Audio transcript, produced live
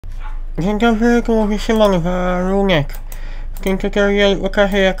Dzień dobry, tu mówi Szymon Warunek. W tym tutorialu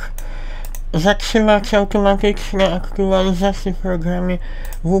pokażę, jak zatrzymać automatyczne aktualizacje w programie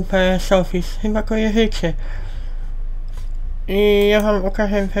WPS Office. Chyba kojarzycie. I ja wam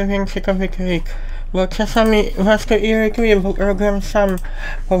pokażę pewien ciekawy trik, bo czasami was to irytuje, bo program sam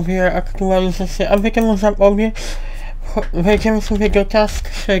pobiera aktualizację. Aby temu zapobiec, wejdziemy sobie do Task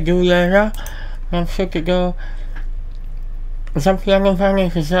Schedulera, na przykład do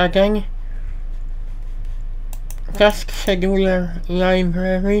zaplanowanych zadań, Task Scheduler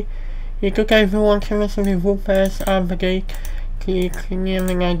Library, i tutaj wyłączymy sobie WPS Update,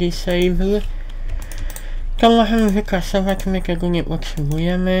 klikniemy na Disable. To możemy wykasować, my tego nie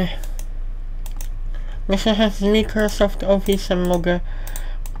potrzebujemy. Myślę, że z Microsoft Office'em mogę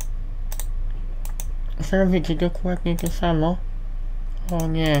zrobić dokładnie to samo. O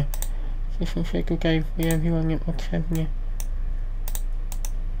nie, coś mi się tutaj pojawiło niepotrzebnie.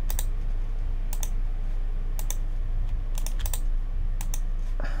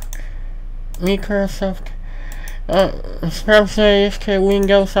 Microsoft. Sprawdzę jeszcze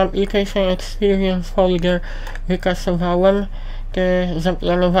Windows Application Experience Folder. Wykasowałem te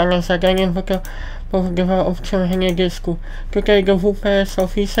zaplanowane zadania, bo to powodowało obciążenie dysku. Tutaj do WPS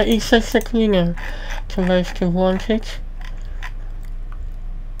Office i Session Cleaner trzeba jeszcze włączyć.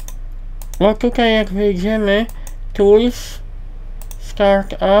 Bo tutaj jak wyjdziemy Tools,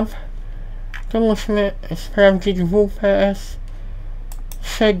 Startup, to musimy sprawdzić WPS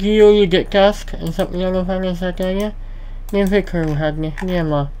Scheduled Task, zaplanowane zadanie. Nie wykrył żadnych, nie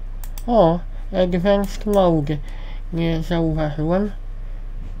ma. O, Advanced Mode, nie zauważyłem.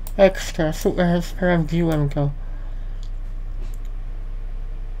 Extra, super, sprawdziłem to.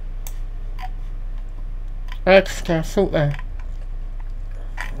 Extra, super.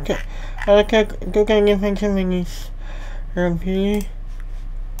 Ale tak, tutaj nie będziemy nic robili.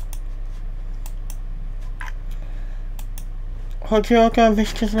 Chodzi o to,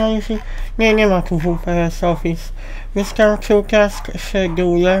 abyście znaleźli... Nie ma tu WPS Office. Wystarczył Task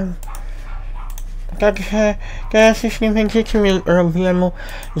Scheduler. Także teraz już nie będziecie mieli problemu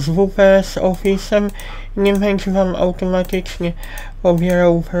z WPS Office'em. Nie będzie wam automatycznie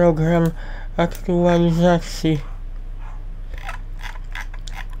pobierał program aktualizacji.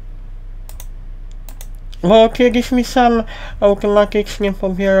 Bo kiedyś mi sam automatycznie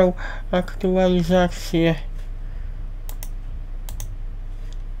pobierał aktualizację.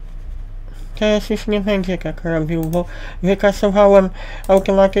 Teraz już nie będzie tak robił, bo wykasowałem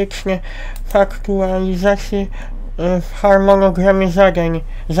automatycznie w aktualizacji w harmonogramie zadań.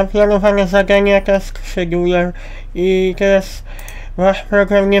 Zaplanowane zadania Task Scheduler i teraz wasz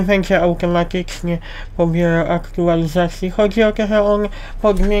program nie będzie automatycznie pobierał aktualizacji. Chodzi o to, że on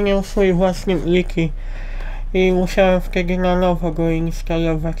podmienił swój własny pliki i musiałem wtedy na nowo go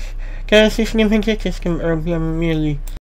instalować. Teraz już nie będziecie z tym problem mieli.